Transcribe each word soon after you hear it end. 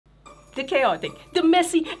the chaotic, the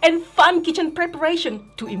messy and fun kitchen preparation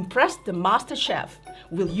to impress the master chef.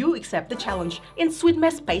 Will you accept the challenge in Sweet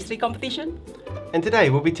Mess Pastry Competition? And today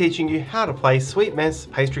we'll be teaching you how to play Sweet Mess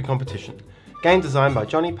Pastry Competition, game designed by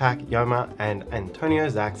Johnny Pack, Yoma and Antonio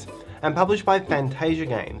Zacks, and published by Fantasia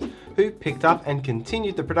Games, who picked up and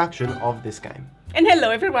continued the production of this game. And hello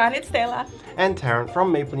everyone, it's Stella. And Tarrant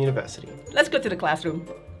from Meeple University. Let's go to the classroom.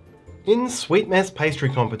 In Sweet Mess Pastry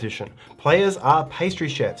Competition, players are pastry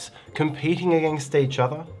chefs competing against each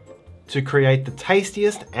other to create the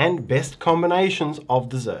tastiest and best combinations of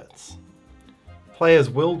desserts. Players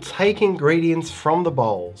will take ingredients from the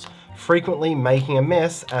bowls, frequently making a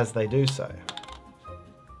mess as they do so.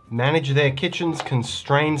 Manage their kitchen's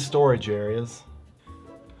constrained storage areas.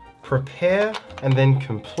 Prepare and then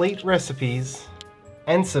complete recipes,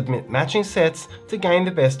 and submit matching sets to gain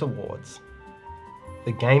the best awards.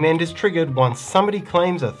 The game end is triggered once somebody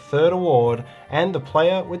claims a third award and the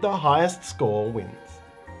player with the highest score wins.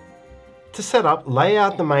 To set up, lay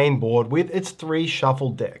out the main board with its 3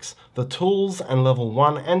 shuffled decks, the tools and level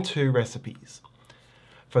 1 and 2 recipes.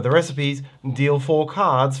 For the recipes, deal 4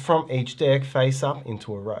 cards from each deck face up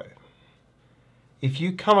into a row. If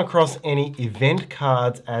you come across any event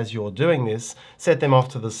cards as you're doing this, set them off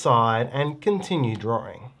to the side and continue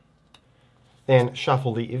drawing. Then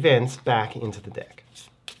shuffle the events back into the deck.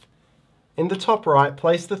 In the top right,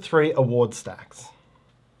 place the 3 award stacks.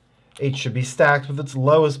 Each should be stacked with its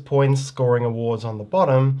lowest points scoring awards on the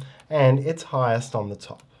bottom and its highest on the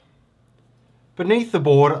top. Beneath the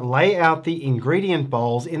board, lay out the ingredient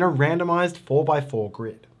bowls in a randomized 4x4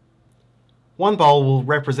 grid. One bowl will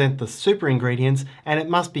represent the super ingredients and it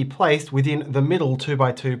must be placed within the middle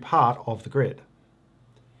 2x2 part of the grid.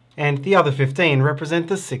 And the other 15 represent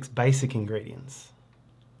the 6 basic ingredients.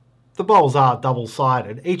 The bowls are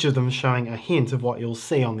double-sided, each of them showing a hint of what you'll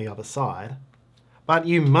see on the other side. But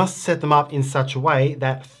you must set them up in such a way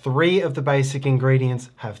that 3 of the basic ingredients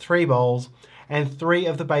have 3 bowls and 3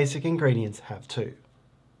 of the basic ingredients have 2.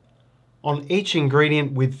 On each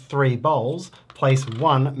ingredient with 3 bowls, place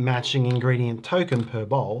 1 matching ingredient token per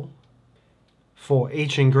bowl. For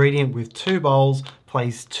each ingredient with 2 bowls,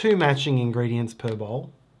 place 2 matching ingredients per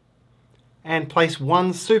bowl. And place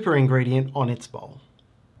 1 super ingredient on its bowl.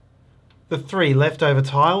 The 3 leftover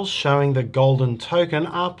tiles showing the golden token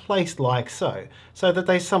are placed like so that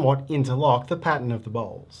they somewhat interlock the pattern of the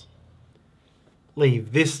bowls.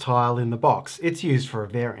 Leave this tile in the box, it's used for a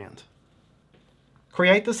variant.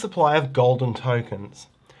 Create the supply of golden tokens.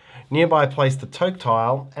 Nearby place the toke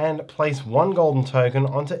tile and place 1 golden token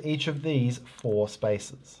onto each of these 4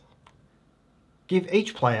 spaces. Give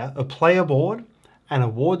each player a player board, an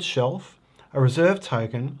awards shelf, a reserve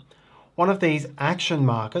token, one of these action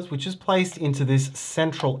markers which is placed into this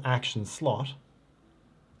central action slot,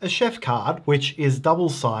 a chef card which is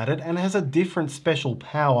double-sided and has a different special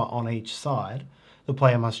power on each side. The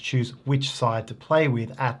player must choose which side to play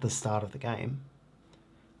with at the start of the game,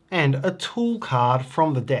 and a tool card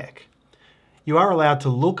from the deck. You are allowed to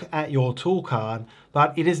look at your tool card,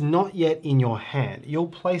 but it is not yet in your hand. You'll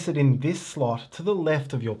place it in this slot to the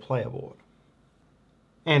left of your player board.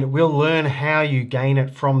 And we'll learn how you gain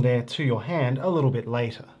it from there to your hand a little bit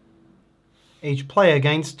later. Each player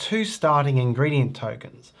gains 2 starting ingredient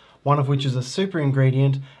tokens, one of which is a super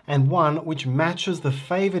ingredient and one which matches the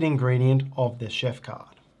favoured ingredient of the chef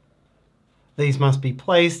card. These must be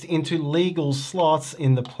placed into legal slots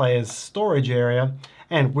in the player's storage area,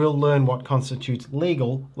 and we'll learn what constitutes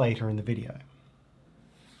legal later in the video.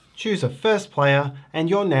 Choose a first player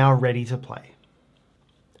and you're now ready to play.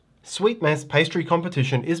 Sweet Mess Pastry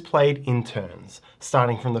Competition is played in turns,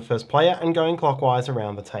 starting from the first player and going clockwise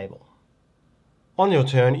around the table. On your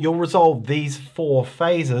turn, you'll resolve these 4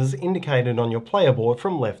 phases indicated on your player board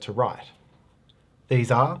from left to right.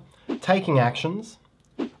 These are taking actions,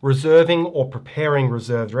 reserving or preparing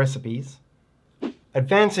reserved recipes,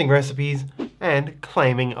 advancing recipes, and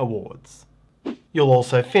claiming awards. You'll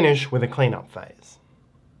also finish with a cleanup phase.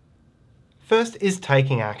 First is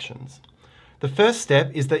taking actions. The first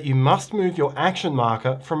step is that you must move your action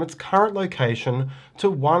marker from its current location to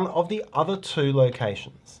one of the other 2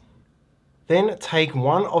 locations. Then take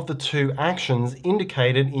one of the 2 actions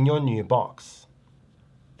indicated in your new box.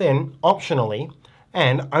 Then, optionally,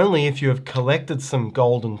 and only if you have collected some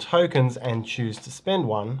golden tokens and choose to spend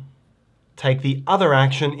one, take the other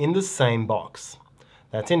action in the same box.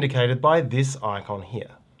 That's indicated by this icon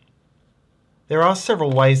here. There are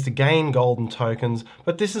several ways to gain golden tokens,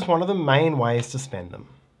 but this is one of the main ways to spend them.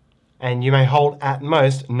 And you may hold at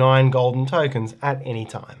most 9 golden tokens at any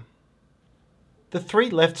time. The 3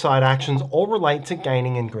 left side actions all relate to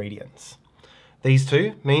gaining ingredients. These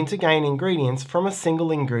two mean to gain ingredients from a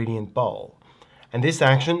single ingredient bowl, and this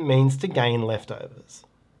action means to gain leftovers.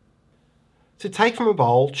 To take from a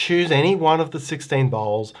bowl, choose any one of the 16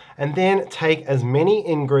 bowls and then take as many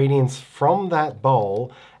ingredients from that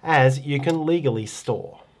bowl as you can legally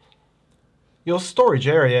store. Your storage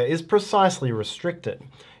area is precisely restricted.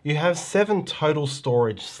 You have 7 total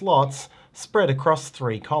storage slots spread across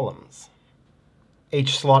 3 columns.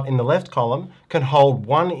 Each slot in the left column can hold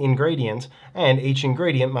 1 ingredient, and each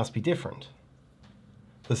ingredient must be different.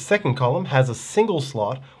 The second column has a single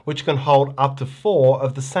slot which can hold up to 4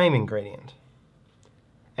 of the same ingredient.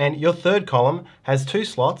 And your third column has 2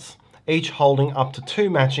 slots, each holding up to 2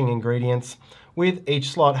 matching ingredients, with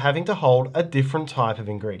each slot having to hold a different type of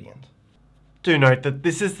ingredient. Do note that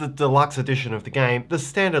this is the deluxe edition of the game. The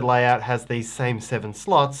standard layout has these same 7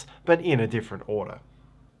 slots, but in a different order.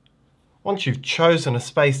 Once you've chosen a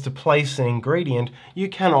space to place an ingredient, you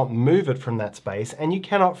cannot move it from that space and you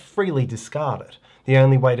cannot freely discard it. The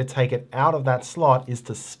only way to take it out of that slot is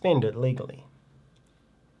to spend it legally.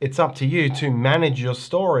 It's up to you to manage your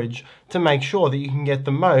storage to make sure that you can get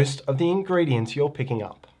the most of the ingredients you're picking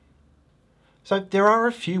up. So there are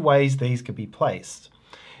a few ways these could be placed.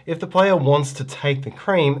 If the player wants to take the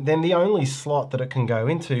cream, then the only slot that it can go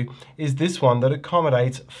into is this one that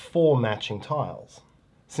accommodates 4 matching tiles,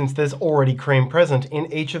 since there's already cream present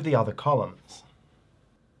in each of the other columns.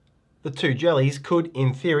 The 2 jellies could,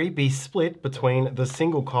 in theory, be split between the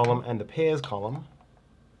single column and the pairs column,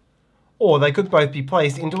 or they could both be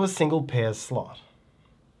placed into a single pairs slot.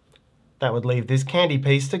 That would leave this candy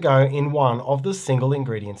piece to go in one of the single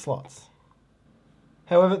ingredient slots.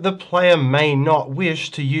 However, the player may not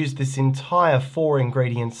wish to use this entire 4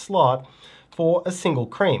 ingredient slot for a single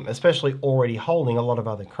cream, especially already holding a lot of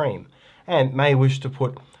other cream, and may wish to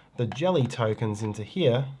put the jelly tokens into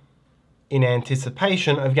here in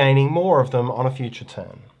anticipation of gaining more of them on a future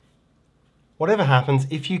turn. Whatever happens,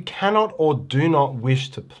 if you cannot or do not wish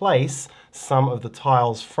to place some of the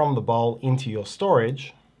tiles from the bowl into your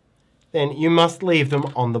storage, then you must leave them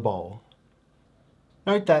on the bowl.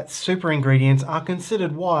 Note that super ingredients are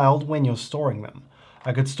considered wild when you're storing them.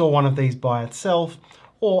 I could store one of these by itself,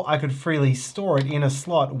 or I could freely store it in a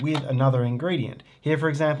slot with another ingredient. Here, for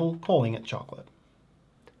example, calling it chocolate.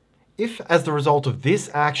 If, as the result of this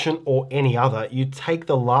action or any other, you take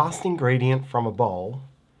the last ingredient from a bowl,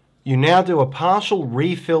 you now do a partial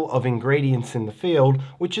refill of ingredients in the field,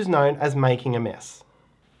 which is known as making a mess.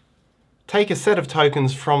 Take a set of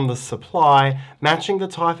tokens from the supply, matching the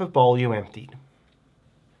type of bowl you emptied.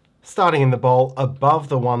 Starting in the bowl above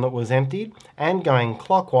the one that was emptied and going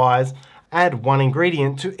clockwise, add 1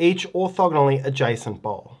 ingredient to each orthogonally adjacent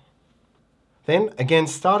bowl. Then, again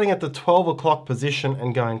starting at the 12 o'clock position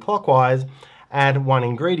and going clockwise, add 1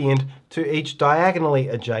 ingredient to each diagonally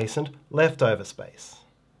adjacent leftover space.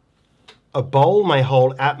 A bowl may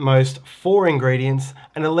hold at most 4 ingredients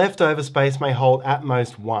and a leftover space may hold at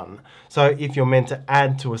most 1. So if you're meant to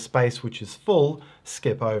add to a space which is full,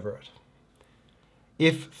 skip over it.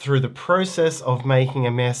 If through the process of making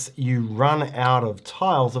a mess you run out of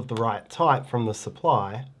tiles of the right type from the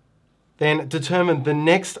supply, then determine the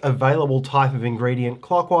next available type of ingredient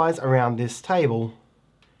clockwise around this table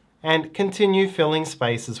and continue filling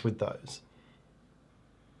spaces with those.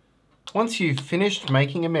 Once you've finished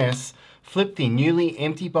making a mess, flip the newly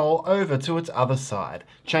empty bowl over to its other side,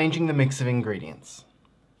 changing the mix of ingredients.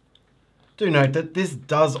 Do note that this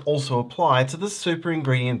does also apply to the super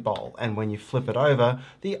ingredient bowl, and when you flip it over,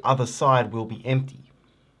 the other side will be empty.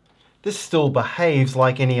 This still behaves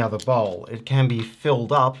like any other bowl. It can be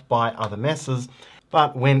filled up by other messes,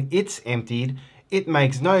 but when it's emptied, it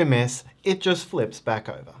makes no mess, it just flips back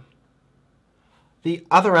over. The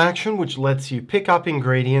other action which lets you pick up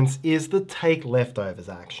ingredients is the Take Leftovers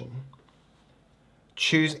action.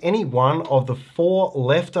 Choose any one of the 4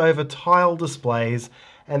 leftover tile displays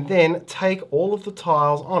and then take all of the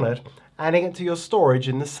tiles on it, adding it to your storage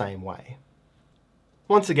in the same way.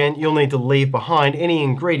 Once again, you'll need to leave behind any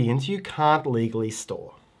ingredients you can't legally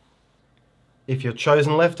store. If your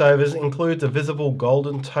chosen leftovers includes a visible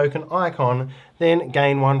golden token icon, then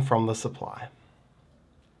gain 1 from the supply.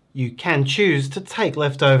 You can choose to take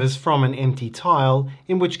leftovers from an empty tile,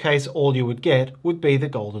 in which case all you would get would be the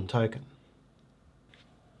golden token.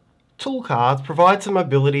 Tool cards provide some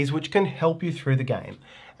abilities which can help you through the game,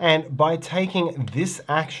 and by taking this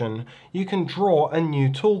action, you can draw a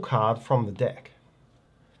new tool card from the deck.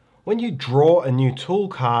 When you draw a new tool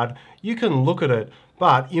card, you can look at it,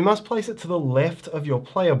 but you must place it to the left of your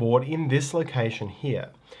player board in this location here,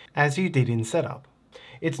 as you did in setup.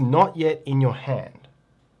 It's not yet in your hand.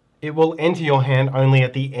 It will enter your hand only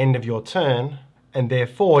at the end of your turn, and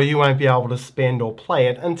therefore you won't be able to spend or play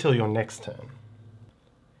it until your next turn.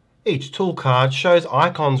 Each tool card shows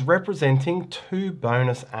icons representing 2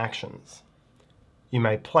 bonus actions. You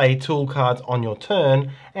may play tool cards on your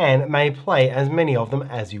turn and may play as many of them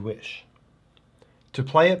as you wish. To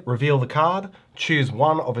play it, reveal the card, choose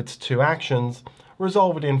one of its 2 actions,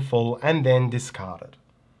 resolve it in full, and then discard it.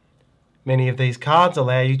 Many of these cards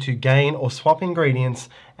allow you to gain or swap ingredients,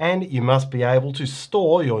 and you must be able to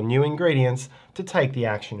store your new ingredients to take the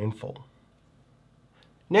action in full.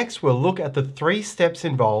 Next, we'll look at the 3 steps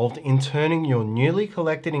involved in turning your newly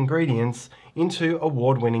collected ingredients into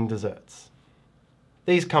award-winning desserts.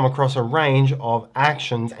 These come across a range of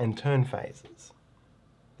actions and turn phases.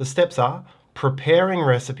 The steps are preparing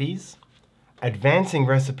recipes, advancing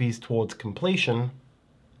recipes towards completion,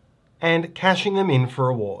 and cashing them in for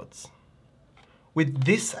rewards. With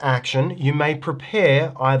this action, you may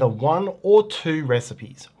prepare either 1 or 2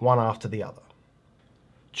 recipes, one after the other.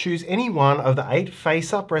 Choose any one of the 8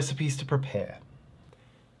 face-up recipes to prepare.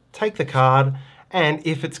 Take the card, and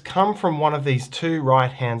if it's come from one of these 2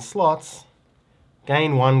 right-hand slots,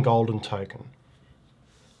 gain 1 golden token.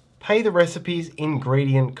 Pay the recipe's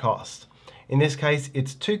ingredient cost. In this case,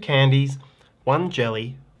 it's 2 candies, 1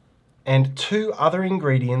 jelly, and 2 other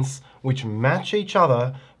ingredients which match each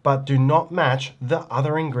other but do not match the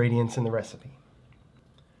other ingredients in the recipe.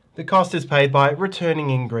 The cost is paid by returning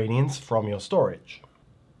ingredients from your storage.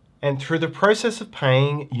 And through the process of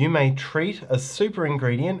paying, you may treat a super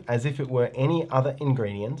ingredient as if it were any other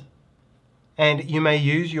ingredient, and you may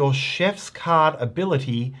use your chef's card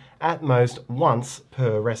ability at most once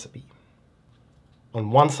per recipe. On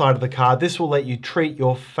one side of the card, this will let you treat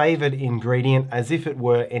your favoured ingredient as if it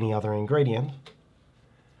were any other ingredient,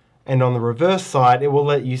 and on the reverse side, it will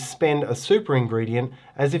let you spend a super ingredient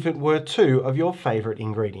as if it were 2 of your favourite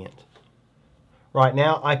ingredient. Right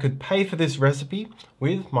now, I could pay for this recipe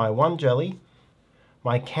with my 1 jelly,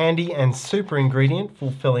 my candy and super ingredient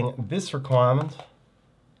fulfilling this requirement,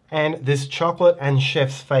 and this chocolate and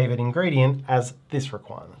chef's favourite ingredient as this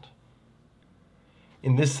requirement.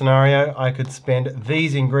 In this scenario, I could spend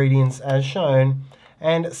these ingredients as shown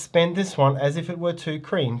and spend this one as if it were 2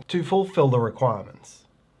 cream to fulfill the requirements.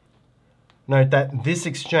 Note that this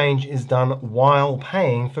exchange is done while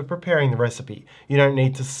paying for preparing the recipe. You don't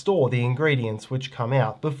need to store the ingredients which come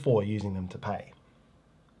out before using them to pay.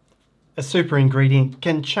 A super ingredient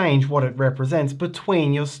can change what it represents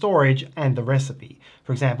between your storage and the recipe.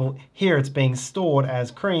 For example, here it's being stored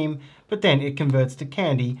as cream, but then it converts to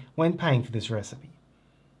candy when paying for this recipe.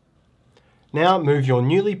 Now move your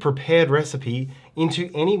newly prepared recipe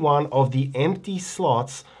into any one of the empty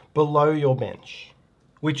slots below your bench,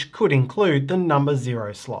 which could include the number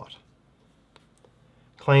 0 slot.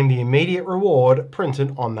 Claim the immediate reward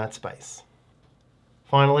printed on that space.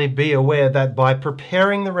 Finally, be aware that by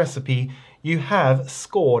preparing the recipe, you have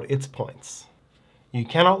scored its points. You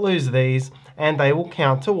cannot lose these, and they will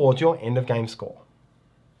count towards your end of game score.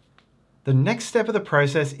 The next step of the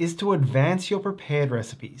process is to advance your prepared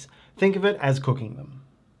recipes. Think of it as cooking them.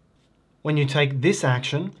 When you take this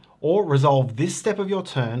action, or resolve this step of your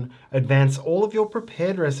turn, advance all of your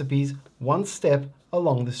prepared recipes 1 step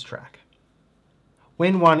along this track.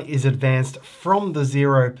 When one is advanced from the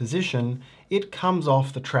 0 position, it comes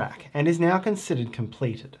off the track and is now considered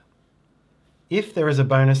completed. If there is a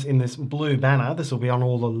bonus in this blue banner, this will be on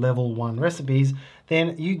all the level 1 recipes,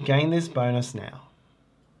 then you gain this bonus now.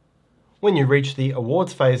 When you reach the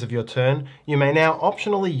awards phase of your turn, you may now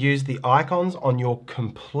optionally use the icons on your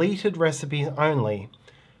completed recipes only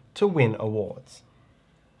to win awards.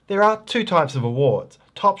 There are 2 types of awards,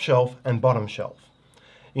 top shelf and bottom shelf.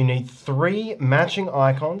 You need 3 matching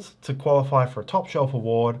icons to qualify for a top shelf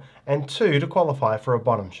award and 2 to qualify for a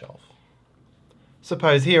bottom shelf.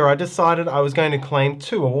 Suppose here I decided I was going to claim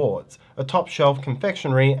 2 awards, a top shelf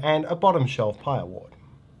confectionery and a bottom shelf pie award.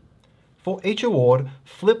 For each award,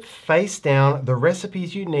 flip face down the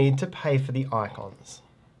recipes you need to pay for the icons.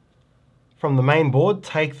 From the main board,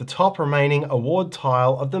 take the top remaining award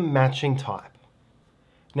tile of the matching type.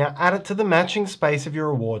 Now add it to the matching space of your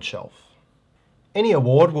award shelf. Any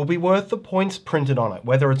award will be worth the points printed on it,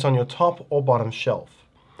 whether it's on your top or bottom shelf.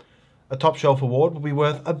 A top shelf award will be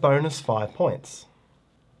worth a bonus 5 points.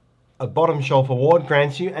 A bottom shelf award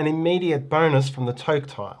grants you an immediate bonus from the toke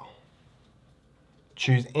tile.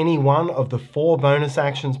 Choose any one of the 4 bonus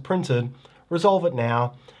actions printed, resolve it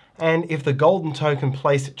now, and if the golden token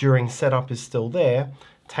placed during setup is still there,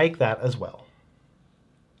 take that as well.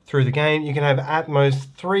 Through the game, you can have at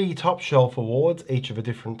most 3 top shelf awards, each of a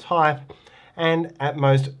different type, and at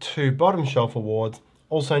most 2 bottom shelf awards,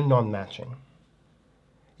 also non-matching.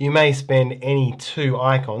 You may spend any two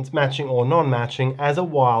icons, matching or non-matching, as a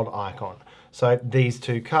wild icon. So these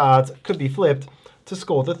two cards could be flipped to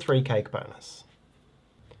score the 3 cake bonus.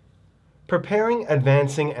 Preparing,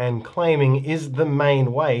 advancing, and claiming is the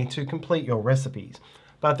main way to complete your recipes,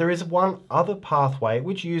 but there is one other pathway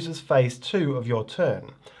which uses phase 2 of your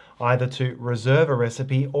turn, either to reserve a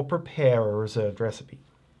recipe or prepare a reserved recipe.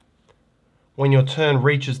 When your turn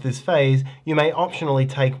reaches this phase, you may optionally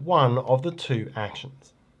take one of the two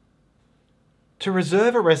actions. To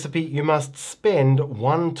reserve a recipe, you must spend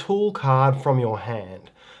one tool card from your hand,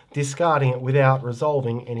 discarding it without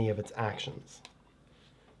resolving any of its actions.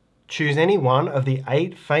 Choose any one of the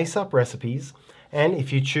 8 face-up recipes, and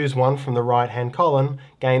if you choose one from the right-hand column,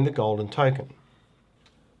 gain the golden token.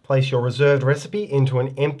 Place your reserved recipe into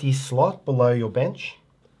an empty slot below your bench,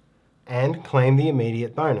 and claim the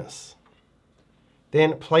immediate bonus.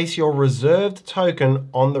 Then place your reserved token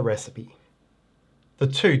on the recipe. The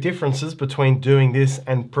two differences between doing this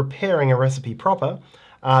and preparing a recipe proper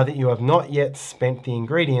are that you have not yet spent the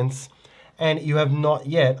ingredients, and you have not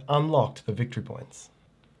yet unlocked the victory points.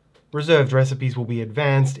 Reserved recipes will be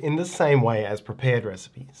advanced in the same way as prepared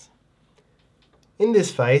recipes. In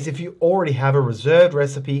this phase, if you already have a reserved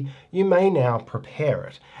recipe, you may now prepare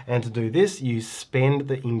it, and to do this, you spend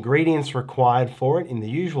the ingredients required for it in the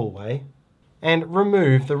usual way, and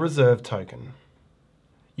remove the reserved token.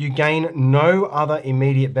 You gain no other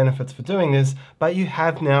immediate benefits for doing this, but you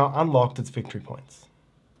have now unlocked its victory points.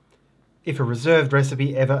 If a reserved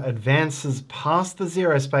recipe ever advances past the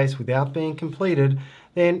 0 space without being completed,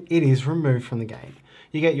 then it is removed from the game.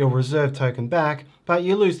 You get your reserve token back, but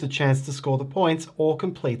you lose the chance to score the points or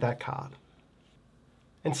complete that card.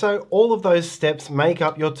 And so all of those steps make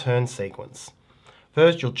up your turn sequence.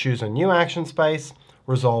 First, you'll choose a new action space,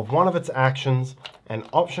 resolve one of its actions, and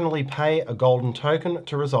optionally pay a golden token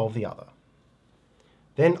to resolve the other.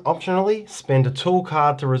 Then optionally spend a tool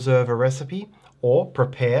card to reserve a recipe or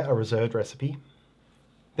prepare a reserved recipe.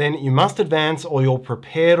 Then you must advance all your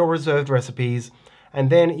prepared or reserved recipes, and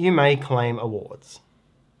then you may claim awards.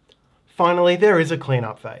 Finally, there is a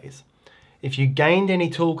cleanup phase. If you gained any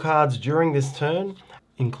tool cards during this turn,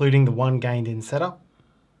 including the one gained in setup,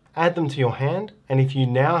 add them to your hand, and if you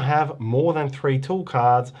now have more than 3 tool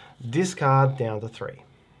cards, discard down to 3.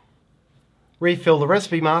 Refill the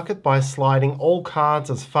recipe market by sliding all cards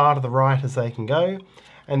as far to the right as they can go,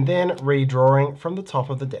 and then redrawing from the top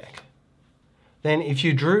of the deck. Then if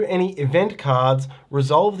you drew any event cards,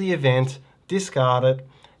 resolve the event, discard it,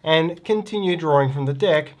 and continue drawing from the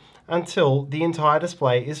deck until the entire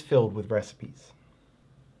display is filled with recipes.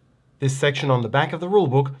 This section on the back of the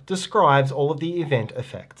rulebook describes all of the event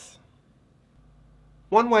effects.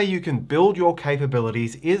 One way you can build your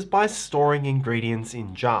capabilities is by storing ingredients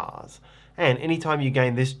in jars, and anytime you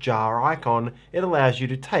gain this jar icon, it allows you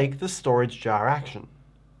to take the storage jar action.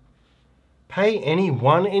 Pay any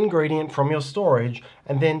one ingredient from your storage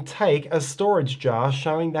and then take a storage jar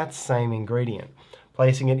showing that same ingredient,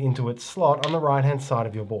 placing it into its slot on the right-hand side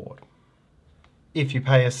of your board. If you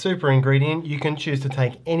pay a super ingredient, you can choose to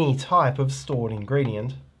take any type of stored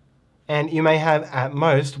ingredient, and you may have at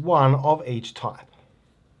most one of each type.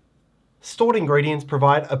 Stored ingredients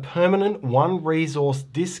provide a permanent 1 resource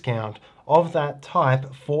discount of that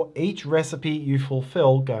type for each recipe you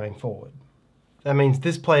fulfill going forward. That means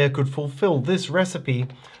this player could fulfill this recipe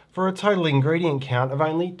for a total ingredient count of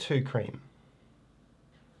only 2 cream.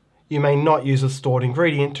 You may not use a stored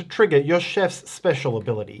ingredient to trigger your chef's special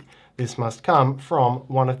ability. This must come from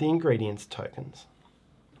one of the ingredients tokens.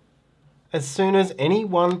 As soon as any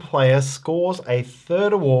one player scores a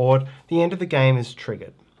 3rd award, the end of the game is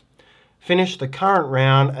triggered. Finish the current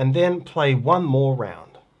round and then play one more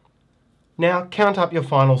round. Now count up your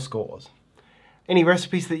final scores. Any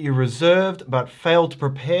recipes that you reserved but failed to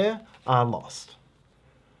prepare are lost.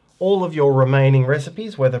 All of your remaining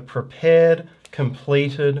recipes, whether prepared,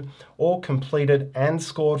 completed, or completed and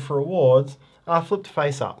scored for awards, are flipped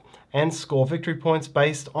face up and score victory points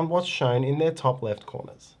based on what's shown in their top left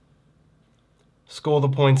corners. Score the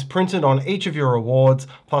points printed on each of your awards,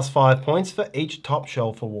 plus 5 points for each top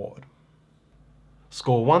shelf award.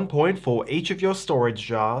 Score 1 point for each of your storage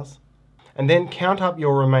jars, and then count up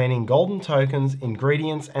your remaining golden tokens,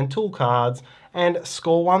 ingredients, and tool cards, and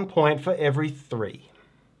score 1 point for every 3.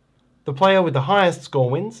 The player with the highest score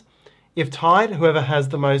wins. If tied, whoever has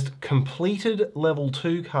the most completed level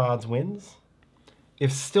 2 cards wins.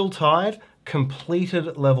 If still tied,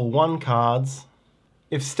 completed level 1 cards.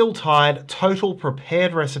 If still tied, total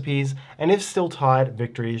prepared recipes, and if still tied,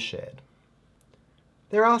 victory is shared.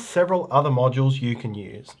 There are several other modules you can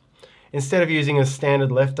use. Instead of using a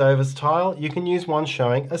standard leftovers tile, you can use one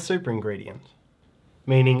showing a super ingredient.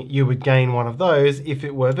 meaning you would gain one of those if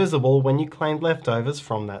it were visible when you claimed leftovers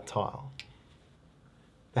from that tile.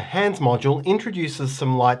 The Hands module introduces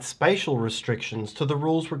some light spatial restrictions to the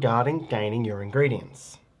rules regarding gaining your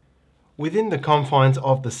ingredients. Within the confines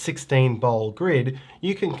of the 16 bowl grid,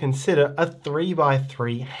 you can consider a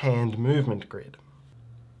 3x3 hand movement grid.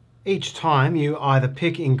 Each time you either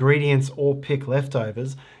pick ingredients or pick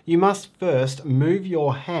leftovers, you must first move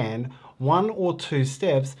your hand 1 or 2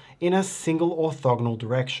 steps in a single orthogonal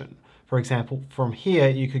direction. For example, from here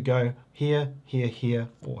you could go here, here, here,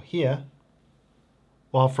 or here.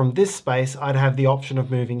 While from this space I'd have the option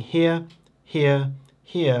of moving here, here,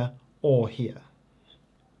 here, or here.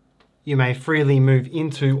 You may freely move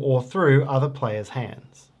into or through other players'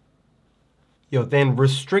 hands. You're then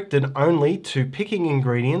restricted only to picking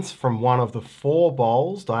ingredients from one of the 4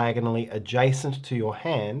 bowls diagonally adjacent to your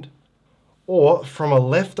hand, or from a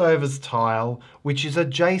leftovers tile which is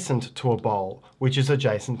adjacent to a bowl which is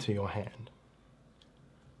adjacent to your hand.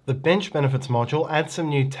 The Bench Benefits module adds some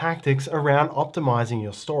new tactics around optimizing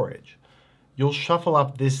your storage. You'll shuffle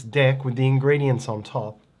up this deck with the ingredients on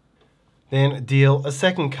top, then deal a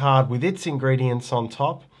second card with its ingredients on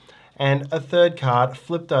top, and a third card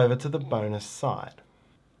flipped over to the bonus side.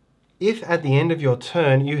 If at the end of your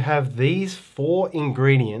turn you have these 4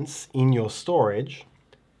 ingredients in your storage,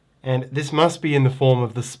 and this must be in the form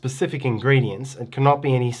of the specific ingredients, it cannot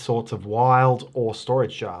be any sorts of wild or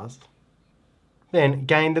storage jars, then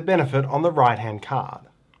gain the benefit on the right-hand card.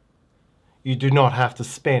 You do not have to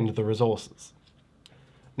spend the resources.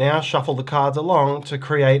 Now shuffle the cards along to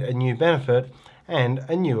create a new benefit and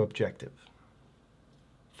a new objective.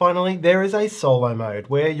 Finally, there is a solo mode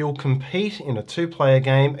where you'll compete in a 2-player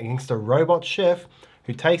game against a robot chef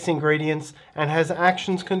who takes ingredients and has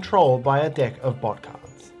actions controlled by a deck of bot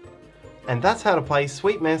cards. And that's how to play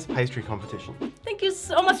Sweet Mess Pastry Competition. Thank you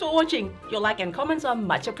so much for watching. Your like and comments are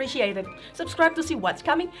much appreciated. Subscribe to see what's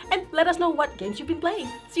coming and let us know what games you've been playing.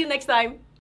 See you next time.